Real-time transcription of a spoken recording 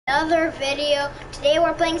Another video. Today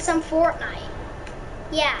we're playing some Fortnite.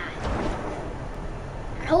 Yeah.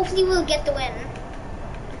 And hopefully we'll get the win.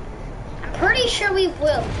 I'm pretty sure we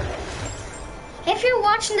will. If you're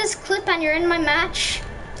watching this clip and you're in my match,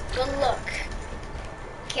 good luck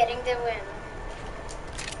getting the win.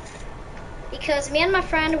 Because me and my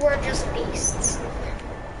friend were just beasts.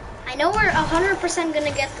 I know we're 100%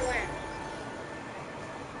 gonna get the win.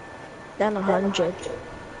 Then 100.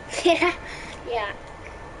 Yeah.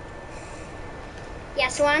 Yeah,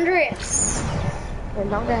 so Andreas. We're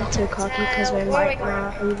not gonna get too cocky because we might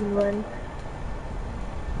not even win.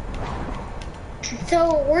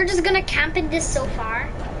 So we're just gonna camp in this so far.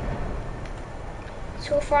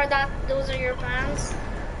 So far those are your plans.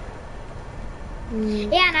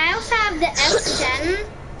 Yeah, and I also have the S10.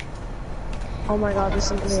 Oh my god, there's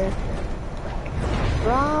something here.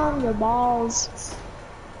 Run, your balls.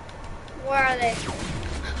 Where are they?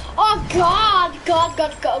 Oh god,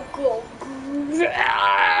 go.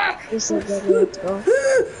 You said that, let's go.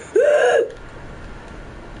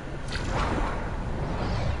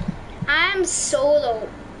 I'm solo.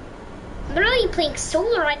 I'm literally playing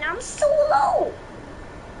solo right now. I'm solo.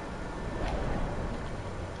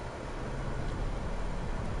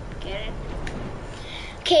 Get it?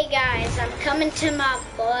 Okay, guys, I'm coming to my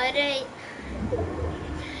buddy.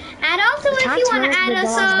 And also, if you want to add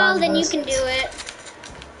us all, then you can do it.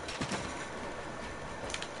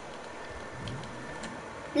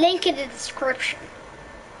 Link in the description.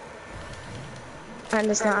 And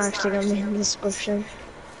it's not actually gonna be in the description.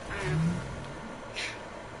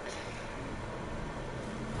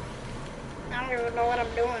 I don't even know what I'm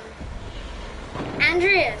doing.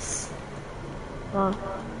 Andreas. Huh?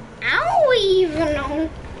 I don't even know.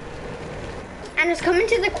 Andreas, come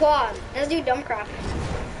into the quad. Let's do dumb crap.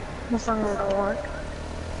 That's not gonna work.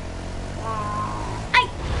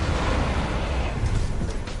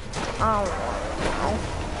 Oh.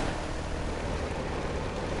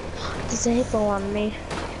 There's a hippo on me.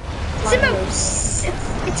 It's a moose.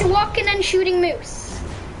 It's a walking and shooting moose.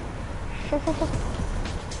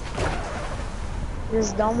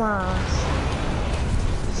 This dumbass.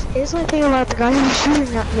 Here's my thing about the guy who's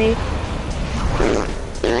shooting at me.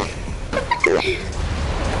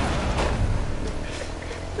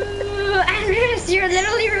 Andreas, you're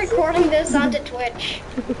literally recording this onto Twitch.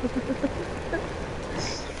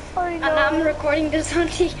 I know. And I'm recording this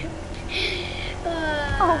onto you.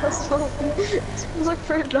 Oh, that's funny. It smells like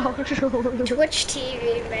for a dog show. Twitch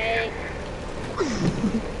TV, mate.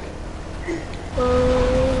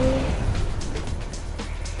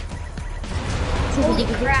 Holy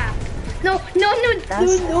crap. No,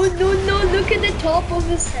 look at the top of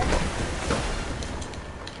his head.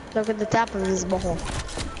 Look at the top of his ball.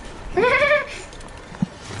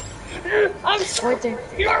 I'm so right there.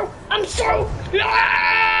 low. I'm so low.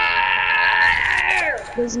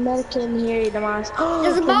 There's a medkit in here, you dumbass.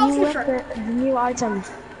 There's a ball flipper. The new item.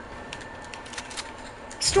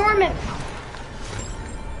 Storm him.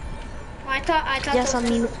 I thought. Yes, I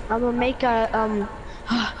mean, I'm gonna make a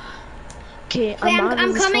Okay,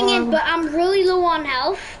 I'm coming in, but I'm really low on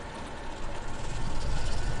health.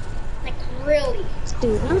 Like really.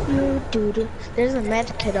 Dude. There's a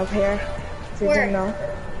medkit up here. If you didn't know.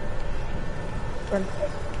 Run.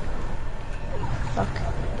 Fuck.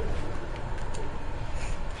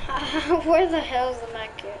 Where the hell is the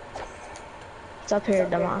medkit? It's up here,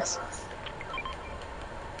 dumbass.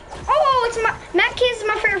 Oh, it's my medkit is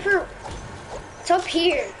my favorite fruit. It's up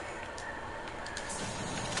here.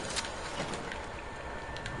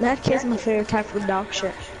 Medkit's my favorite type of dog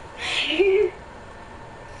shit.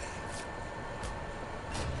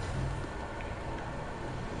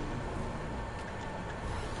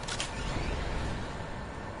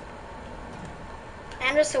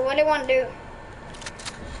 Andrew, so what do you want to do?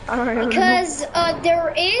 I don't know. Because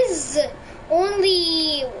there is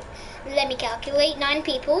only, let me calculate, 9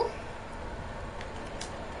 people.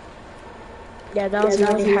 Yeah, that was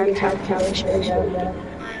really hard calculation.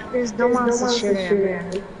 There's no monster shit in there.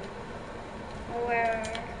 Where?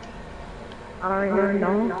 I don't even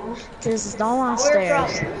know. There's no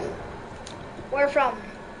monsters. Where from?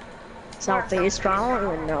 Southeast, I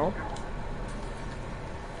don't even know.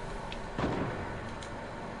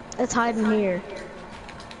 It's hiding here.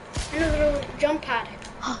 And a little jump pad.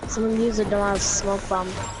 Someone used a dumbass smoke bomb.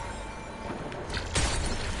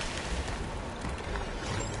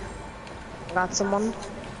 Got someone.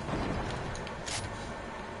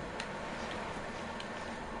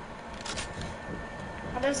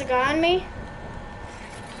 Oh, there's a guy on me.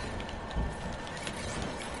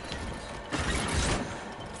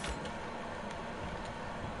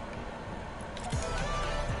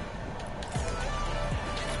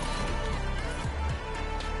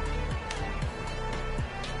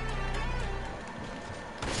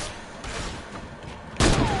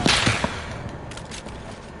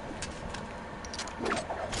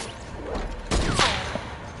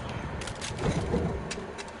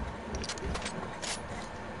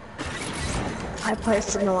 I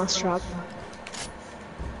placed in the last trap.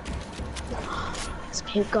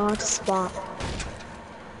 He got a spot.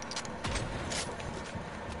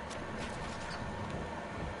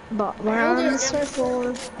 But we're on the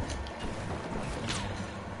circle.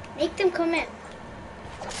 Make them come in.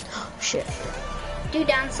 Shit. Do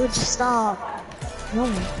dances. Would you stop?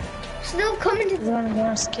 No. So they'll come into We're gonna get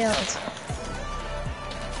us killed.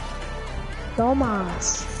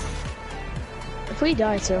 Thomas. If we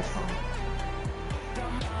die, so far.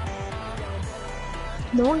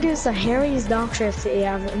 No one gives the Harry's doctor if they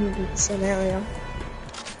have in the scenario.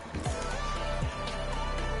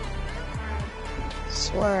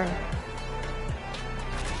 Swear.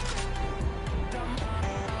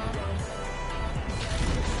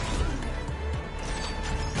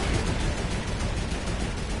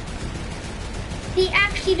 They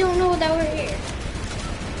actually don't know that we're here.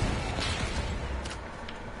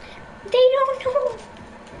 They don't know.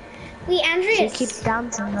 Wait, Andreas. She keeps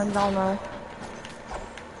dancing and don't know.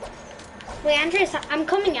 Wait, Andreas, I'm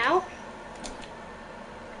coming out.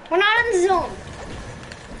 We're not in the zone.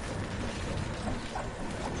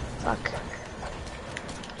 Fuck.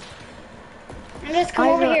 Andreas, come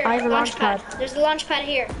over here. I have a launch pad. There's a launch pad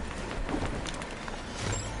here.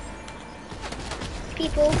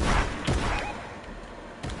 People.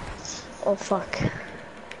 Oh fuck.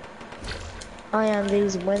 I am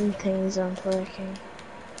these wind things aren't working.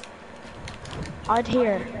 Hide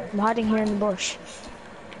here. I'm hiding here in the bush.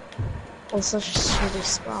 Oh, such a shitty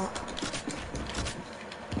spot.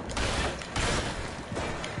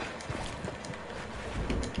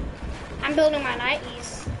 I'm building my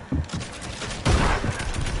nighties.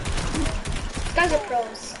 These guys are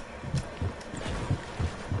pros.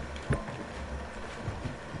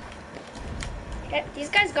 These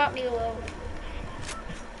guys got me low.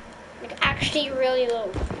 Like, actually really low.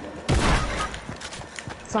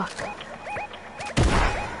 Fuck.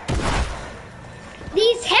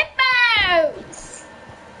 These hippos!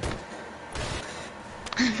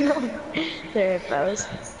 They're hippos.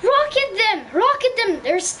 Rocket them! Rocket them!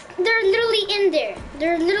 They're literally in there.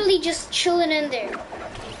 They're literally just chilling in there.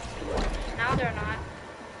 Now they're not.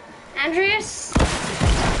 Andreas?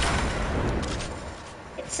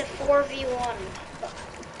 It's a 4v1.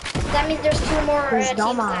 That means there's 2 more teams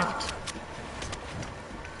left.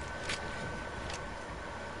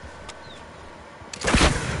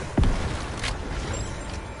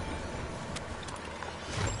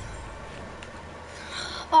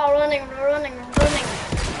 Oh, running.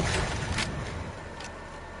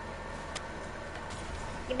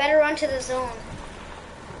 You better run to the zone.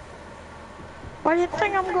 Where do you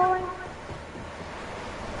think I'm going?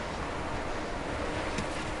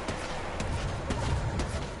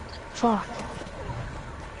 Fuck.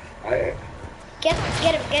 Get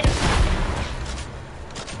him.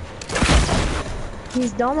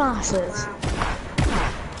 These dumbasses.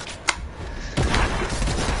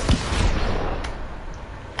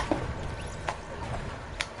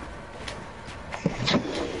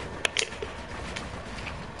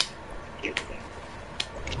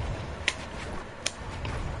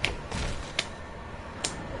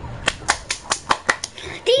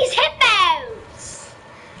 These hippos!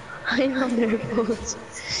 I know they're hippos.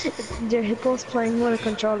 They're hippos playing with a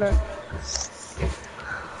controller.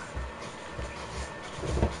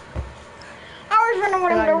 I was running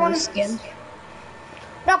with one skin.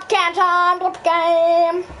 Bobcat time, Bobcat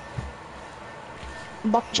game.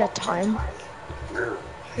 Bobcat time.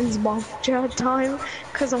 It's Bobcat time,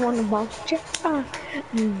 cause I want a Bobcat.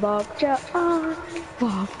 Bobcat,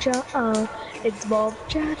 Bobcat. It's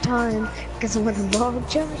Bobcat time, cause I want a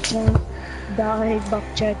Bobcat. Die,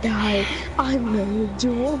 Bobcat, die. I'm gonna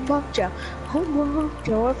do a Bobcat. Oh,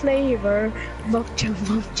 Bobcat flavor. Bobcat.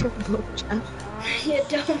 You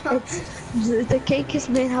don't know. The cake is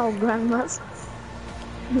made out of grandma's.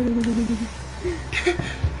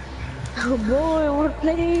 Oh boy, what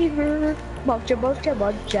flavor? Bobcat. You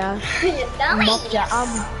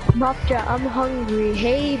Bobcat, I'm hungry.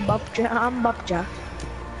 Hey, Bobcat, I'm Bobcat.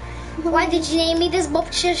 Why did you name me this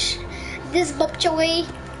Bobcat? This Bobcat way?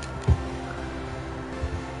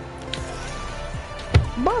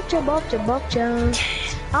 Bobcat.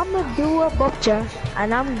 I'm gonna do a Bobcat,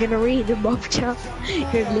 and I'm gonna read a Bobcat.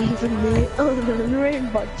 You're leaving me on the rain,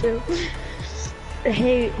 Bobcat.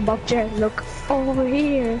 Hey, Bobcat, look over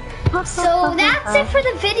here. So that's it for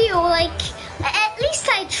the video. Like, at least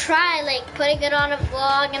I try, like, putting it on a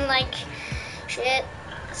vlog and, like, shit.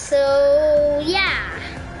 So, yeah.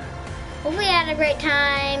 Hopefully I had a great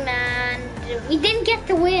time, and we didn't get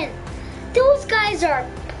the win. Those guys are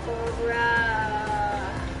pros.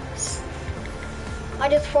 I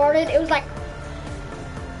just farted. It was like...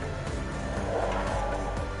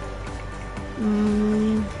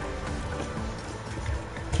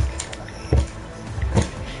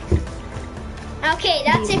 Okay,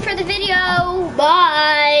 that's it for the video.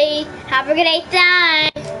 Bye. Have a good day time.